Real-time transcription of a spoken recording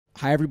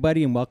Hi,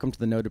 everybody, and welcome to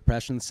the No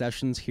Depression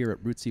sessions here at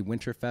Rootsy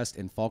Winterfest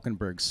in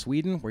Falkenberg,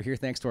 Sweden. We're here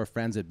thanks to our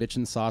friends at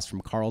Bitchin' Sauce from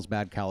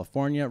Carlsbad,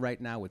 California,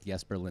 right now with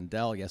Jesper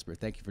Lindell. Jesper,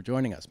 thank you for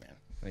joining us, man.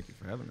 Thank you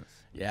for having us.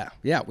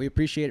 Yeah, we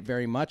appreciate it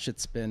very much.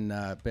 It's been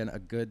a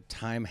good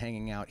time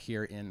hanging out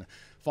here in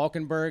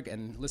Falkenberg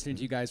and listening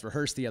to you guys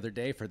rehearse the other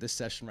day for this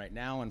session right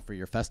now and for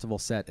your festival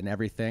set and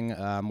everything.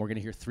 We're going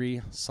to hear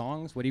 3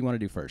 songs. What do you want to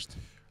do first?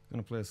 I'm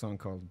going to play a song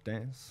called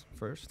Dance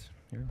first,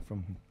 here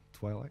from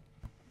Twilight.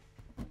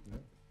 Yeah,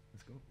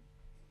 let's go.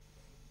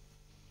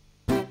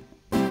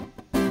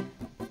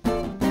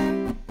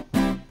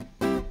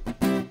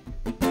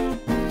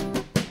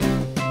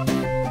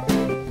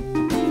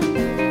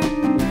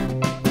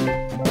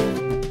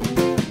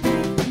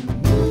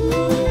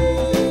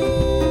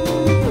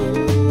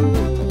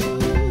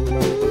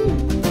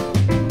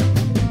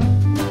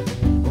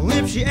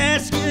 She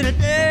asks you to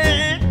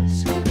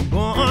dance,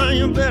 boy,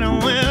 you better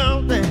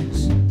well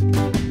dance.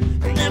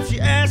 And if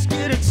she asks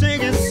you to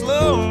take it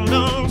slow,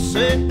 don't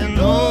say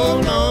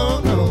no,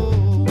 no,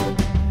 no.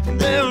 And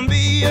there'll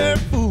be your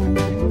fool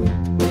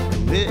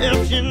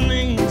if she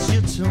needs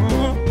you to.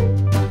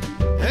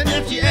 And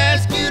if she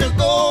asks you to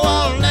go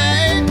all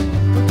night,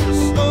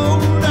 just slow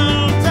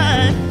down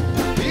tight.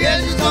 Yeah,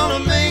 she's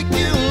gonna make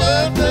you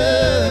love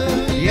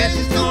her. Yeah,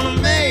 she's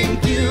gonna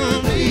make you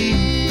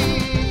bleed.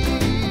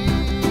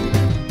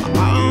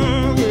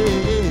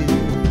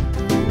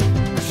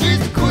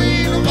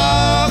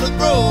 All the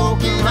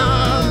broken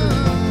hearts,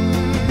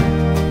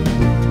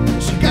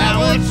 she got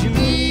what you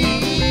need.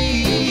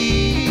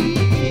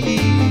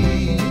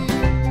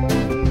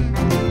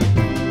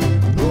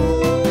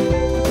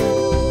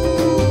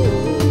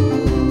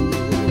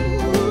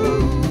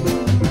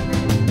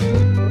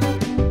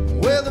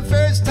 Well, the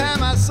first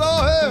time I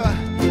saw her,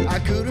 I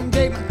couldn't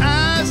take my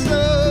eyes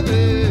off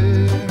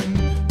her.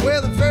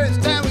 Well, the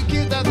first time we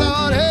kissed, I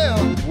thought, hell,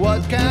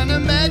 what kind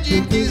of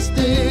magic is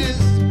this?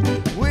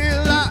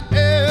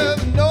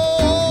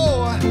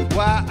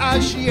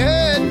 She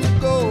had to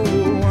go,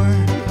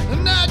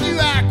 and now do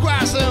I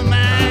cross her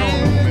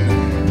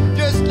mind,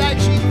 just like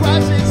she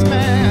crosses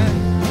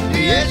mine.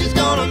 Yeah, she's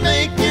gonna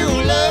make you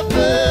love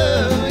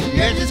her.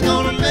 Yeah, she's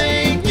gonna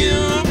make you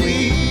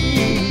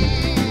bleed.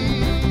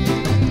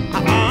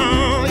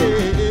 Oh,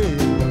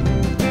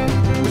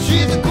 yeah. Well,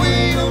 she's the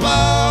queen of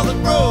all the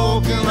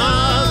broken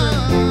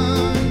hearts,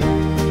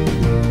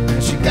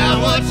 and she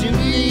got what you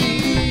need.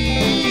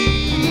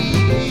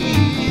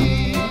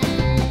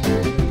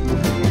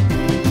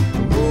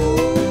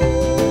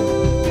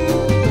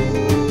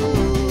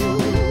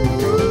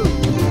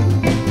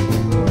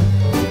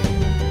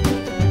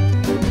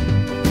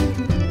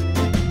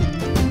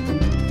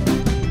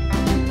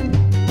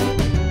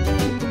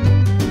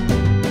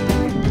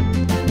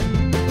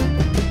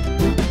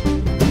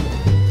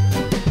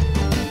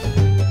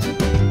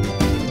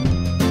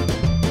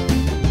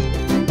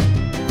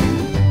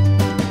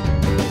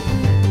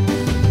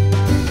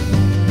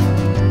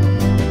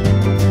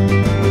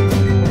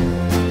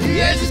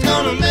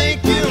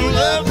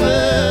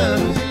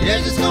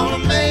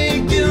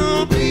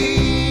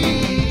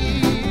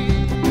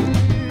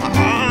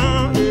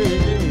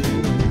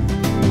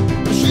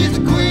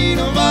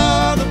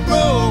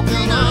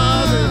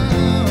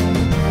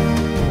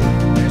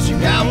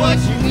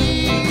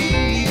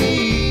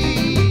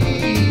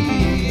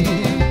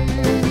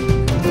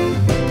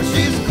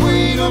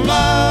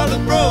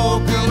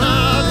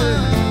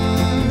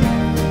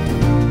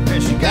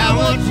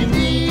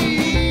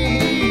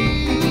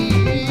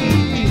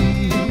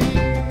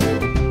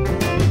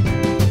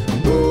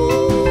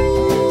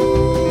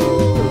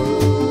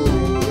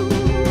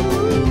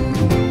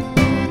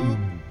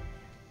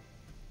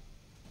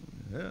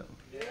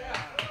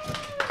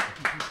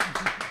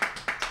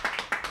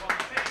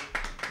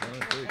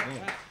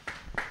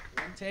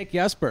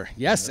 Jesper.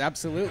 Yes,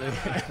 absolutely.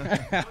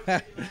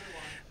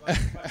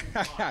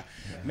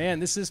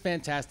 Man, this is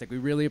fantastic. We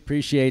really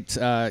appreciate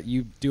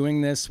you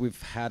doing this. We've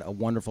had a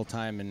wonderful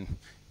time in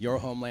your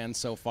homeland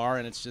so far,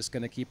 and it's just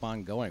going to keep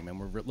on going, man.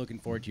 We're looking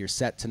forward to your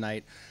set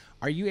tonight.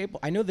 Are you able?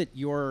 I know that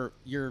your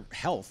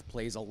health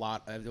plays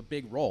a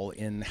big role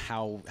in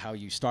how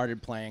you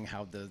started playing,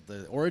 how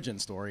the origin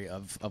story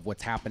of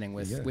what's happening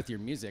with your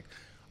music.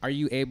 Are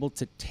you able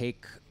to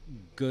take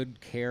good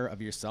care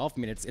of yourself? I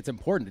mean, it's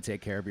important to take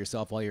care of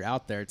yourself while you're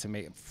out there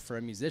for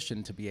a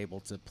musician to be able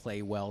to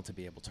play well, to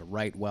be able to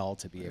write well,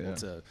 to be able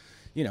to,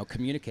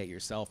 communicate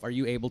yourself. Are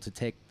you able to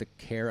take the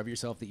care of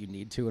yourself that you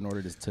need to in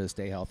order to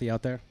stay healthy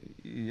out there?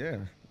 Yeah,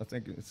 I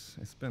think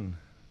it's been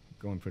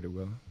going pretty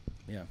well.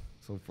 Yeah.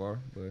 So far,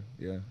 but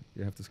yeah,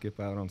 you have to skip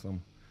out on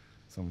some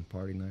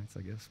party nights,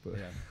 I guess. But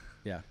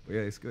yeah, but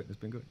yeah, it's good. It's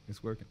been good.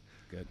 It's working.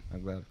 Good.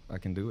 I'm glad I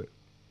can do it.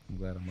 I'm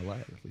glad I'm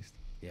alive at least.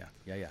 Yeah.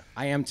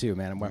 I am too,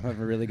 man. I'm having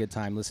a really good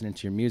time listening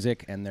to your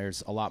music, and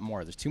there's a lot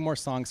more. There's 2 more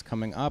songs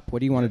coming up. What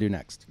do you want to do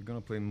next? We're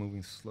gonna play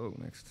Moving Slow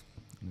next,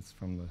 and it's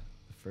from the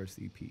first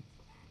EP.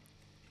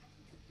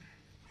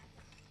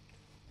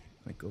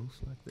 It goes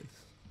like this.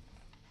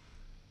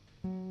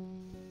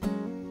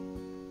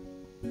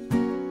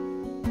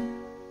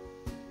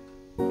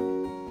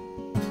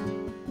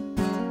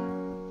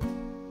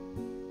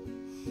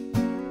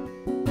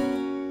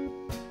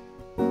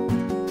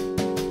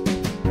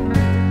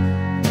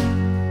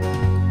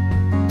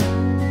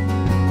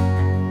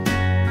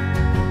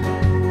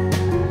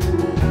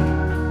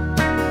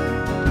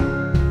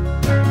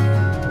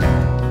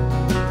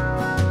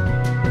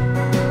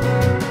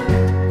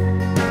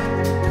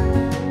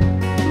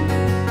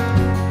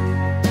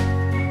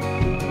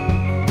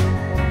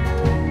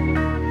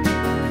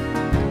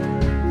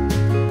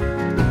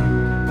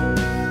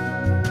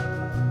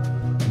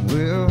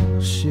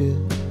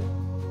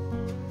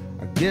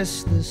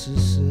 guess this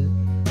is it.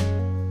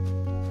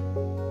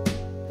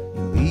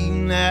 You leave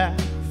now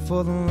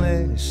for the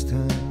last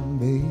time,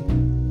 babe.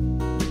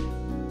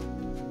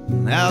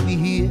 And I'll be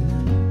here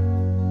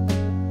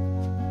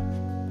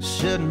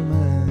shedding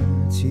my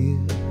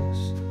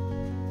tears.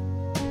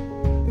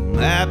 It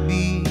might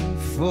be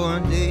for a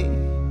day,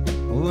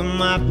 or it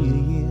might be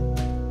a year.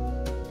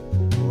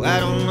 Oh, I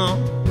don't know,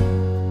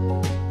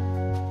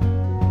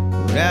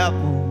 but I'll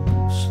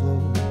move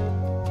slow.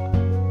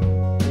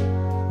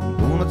 I'm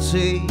gonna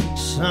take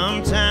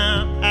some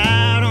time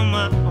out on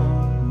my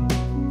own.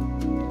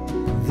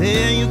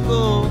 There you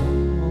go.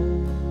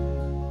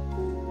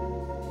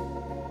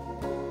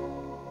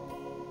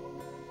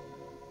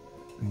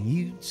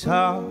 You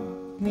talk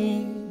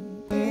me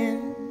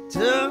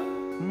into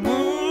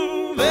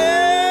moving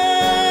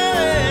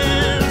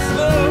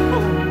slow.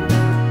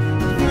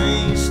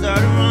 Things start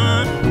to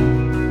run.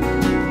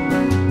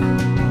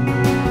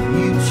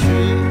 You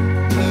trick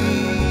me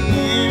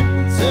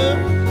into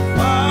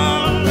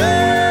falling.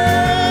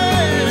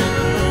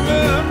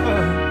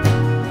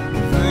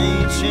 Then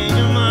you change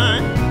your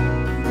mind.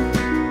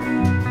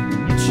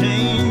 You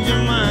change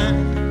your mind.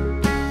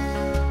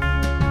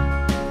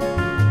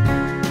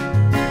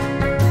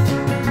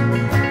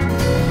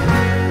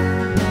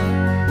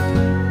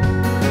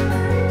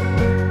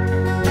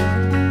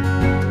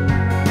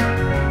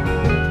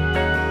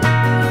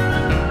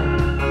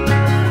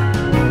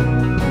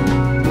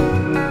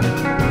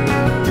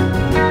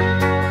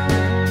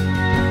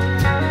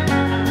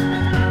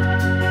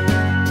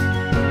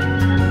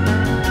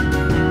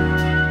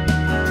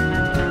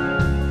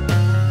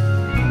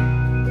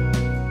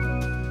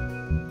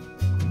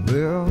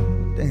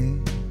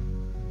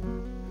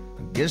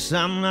 Guess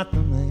I'm not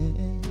the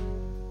man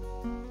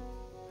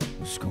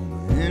who's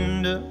gonna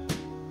end up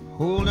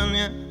holding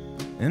you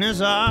in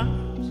his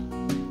arms.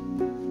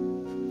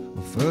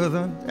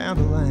 Further down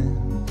the line,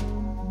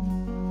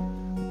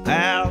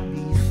 I'll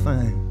be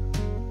fine.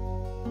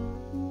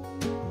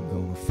 I'm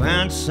gonna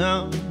find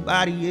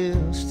somebody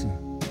else to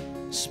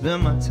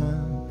spend my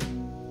time.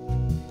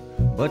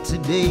 But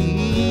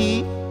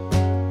today,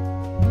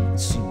 it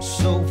seems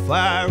so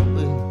far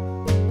away.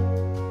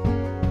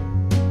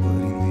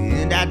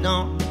 I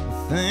don't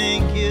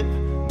think you're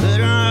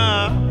better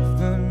off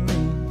than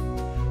me.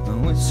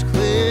 Oh, it's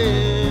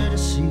clear to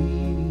see.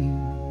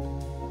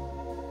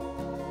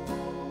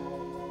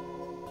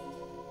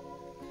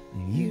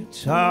 You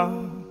talk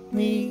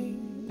me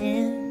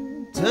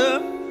into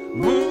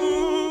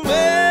moving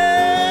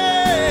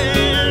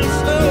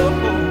slow.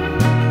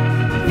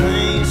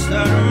 Things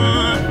start to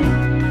run.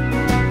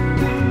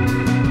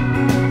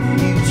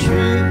 You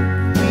trick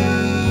me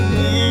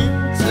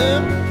into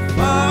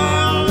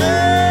falling.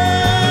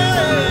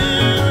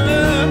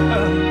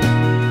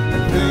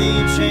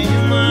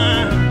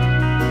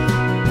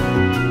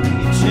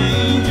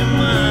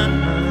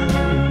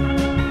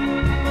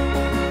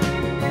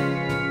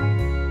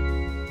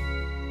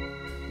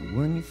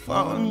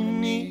 Fall on your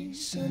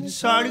knees and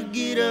it's hard to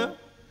get up,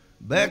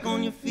 back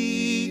on your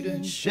feet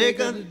and shake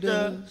out the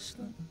dust.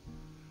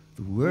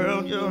 The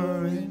world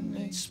you're in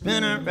ain't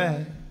spinning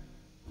right.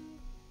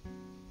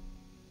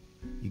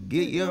 You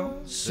get your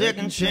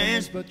second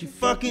chance, but you're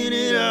fucking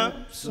it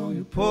up. So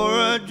you pour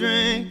a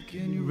drink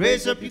and you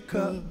raise up your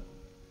cup,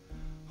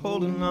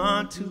 holding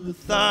on to the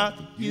thought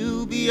that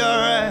you'll be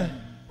alright.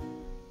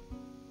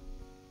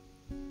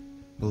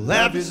 Well,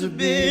 life is a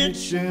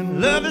bitch and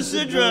love is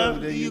a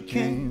drug that you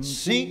can't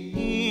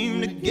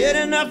seem to get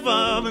enough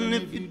of. And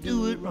if you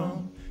do it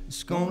wrong,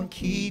 it's gonna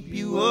keep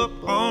you up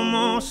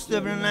almost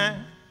every night.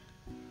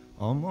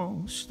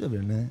 Almost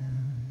every night.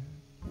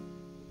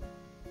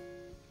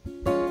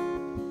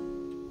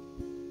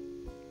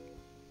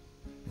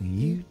 And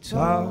you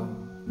talk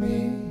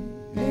me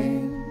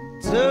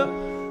into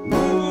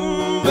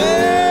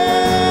moving.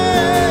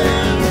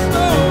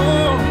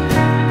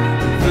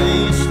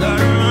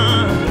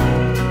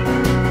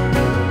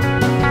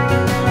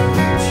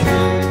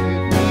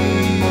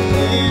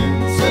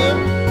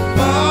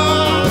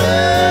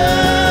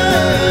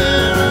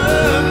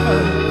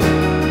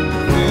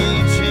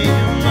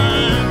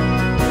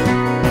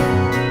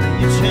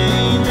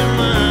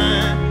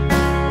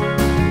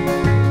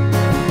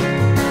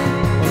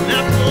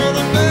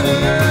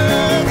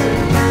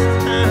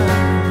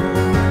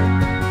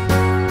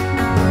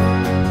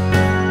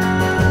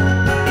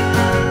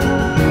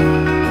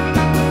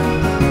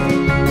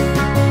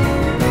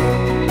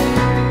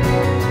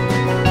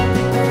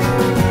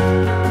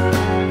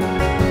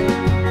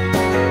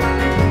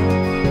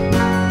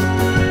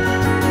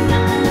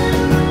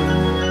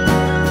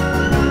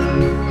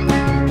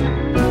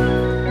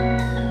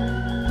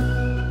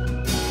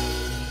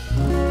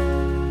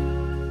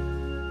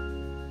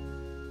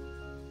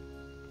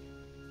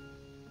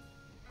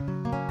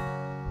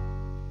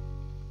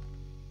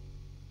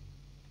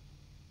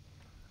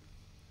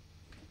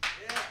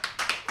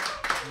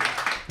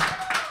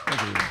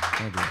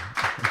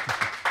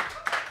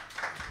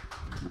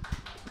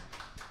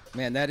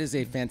 Man, that is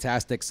a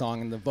fantastic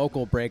song, and the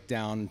vocal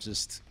breakdown,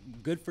 just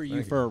good for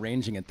you for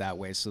arranging it that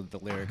way so that the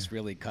lyrics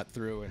really cut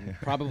through and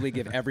probably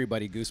give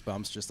everybody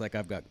goosebumps, just like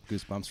I've got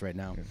goosebumps right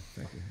now.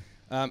 Thank you.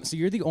 So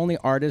you're the only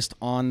artist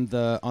on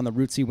the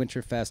Rootsy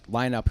Winterfest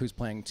lineup who's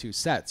playing 2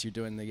 sets. You're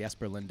doing the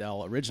Jesper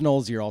Lindell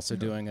originals. You're also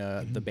doing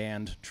the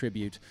band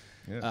tribute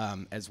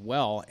as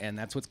well, and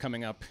that's what's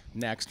coming up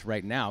next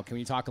right now. Can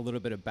you talk a little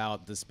bit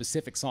about the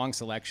specific song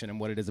selection and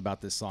what it is about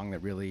this song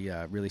that really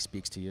really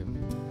speaks to you?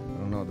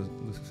 I don't know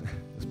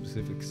the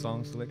specific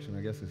song selection.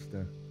 I guess it's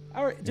the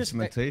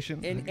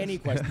instrumentation. Any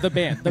question? The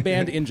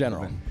band in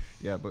general.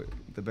 Yeah, but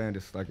the band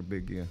is like a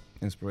big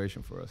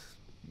inspiration for us.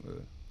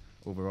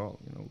 Overall,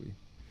 you know,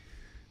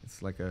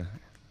 it's like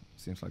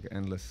seems like an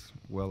endless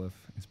well of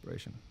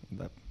inspiration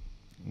in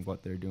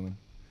what they're doing,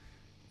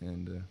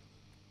 and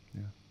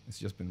it's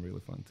just been really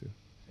fun to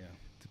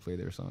play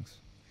their songs.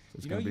 So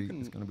it's gonna be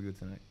good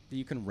tonight.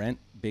 You can rent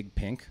Big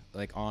Pink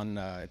like on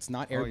it's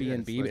not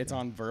Airbnb, it's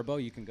on Verbo.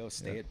 You can go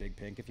stay at Big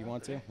Pink if you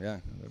want to. Yeah,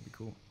 that'd be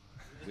cool.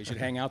 We should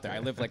hang out there. I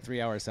live like 3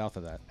 hours south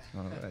of that.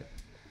 All right.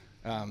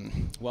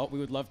 Well, we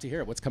would love to hear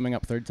it. What's coming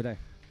up third today?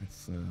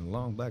 It's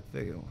Long Black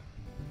Veil.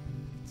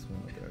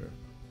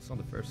 It's on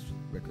the first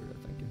record, I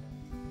think.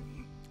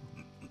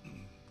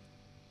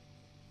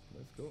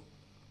 Let's go.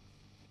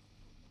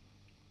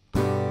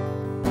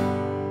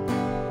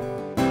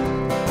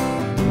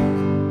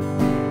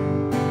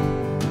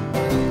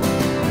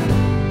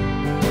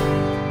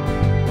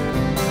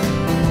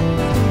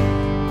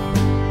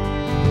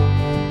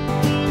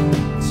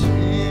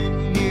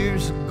 10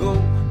 years ago,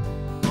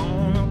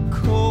 on a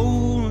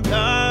cold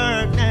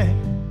dark night,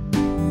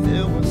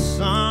 there was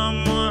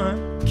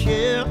someone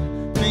killed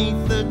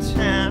the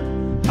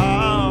town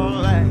hall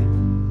light.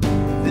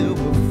 There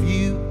were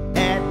few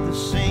at the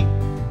scene.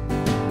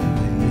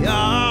 They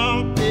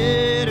all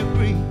did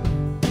agree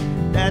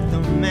that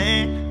the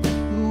man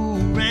who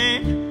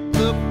ran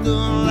looked a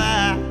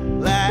lot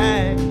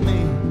like me.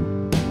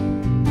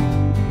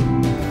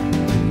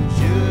 The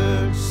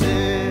judge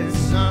said,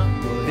 son,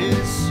 what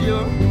is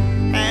your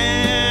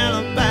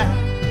alibi?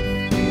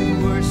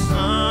 You were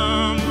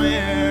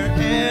somewhere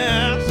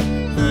else,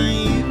 then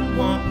you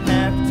won't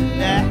have to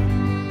die.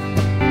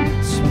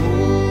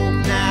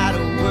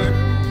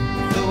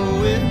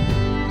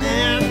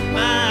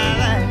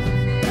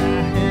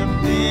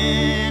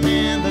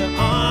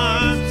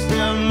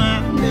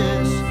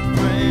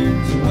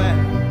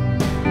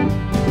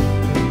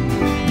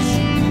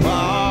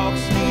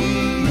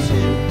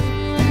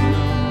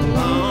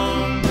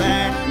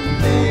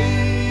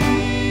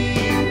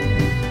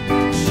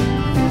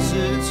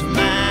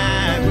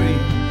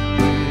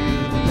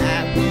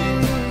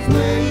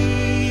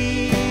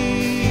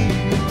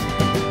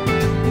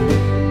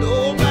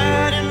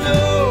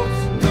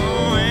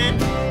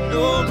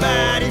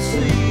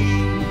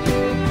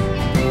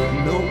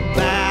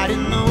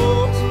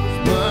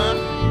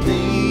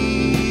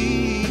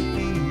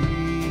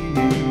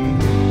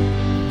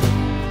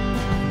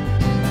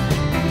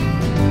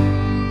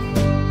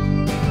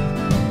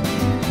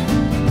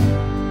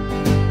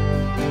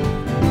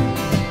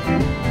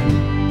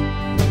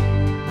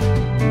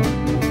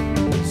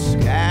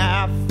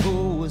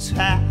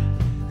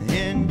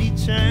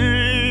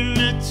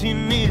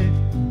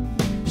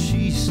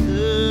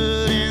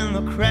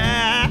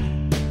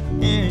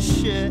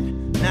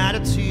 Not a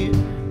tear.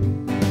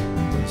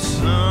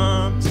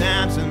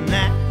 Sometimes at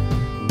night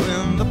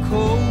when the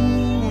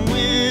cold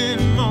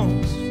wind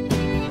moans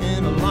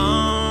in a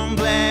long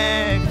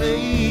black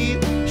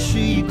veil,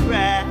 she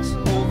cries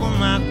over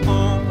my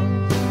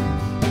home.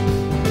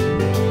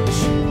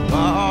 She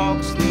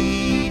walks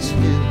these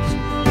hills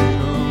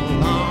in a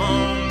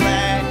long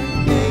black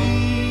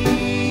veil.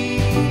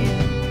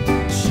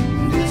 She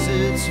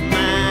visits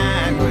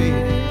my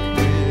grave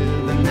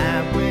where the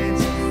night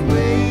winds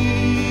wave.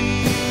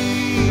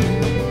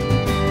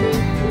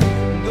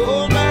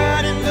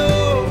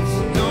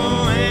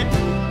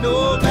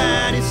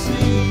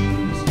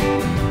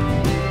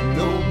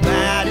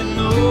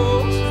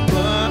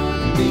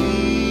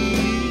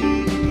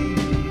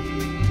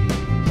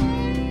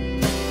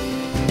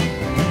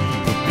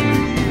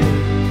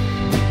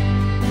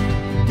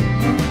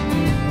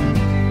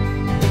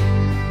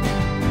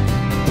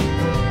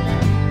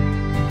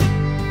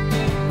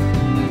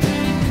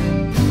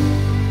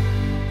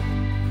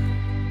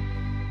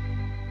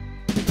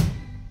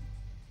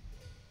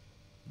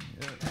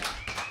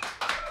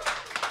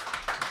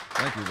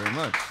 Thank you very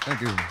much.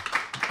 Thank you.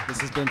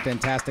 This has been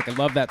fantastic. I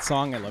love that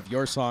song. I love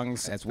your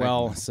songs as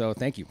well. So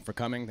thank you for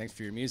coming. Thanks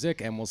for your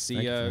music. And we'll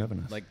see you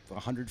like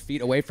 100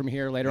 feet away from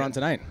here later on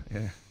tonight.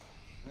 Yeah.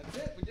 That's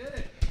it. We did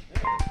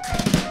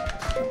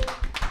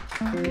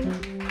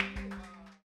it.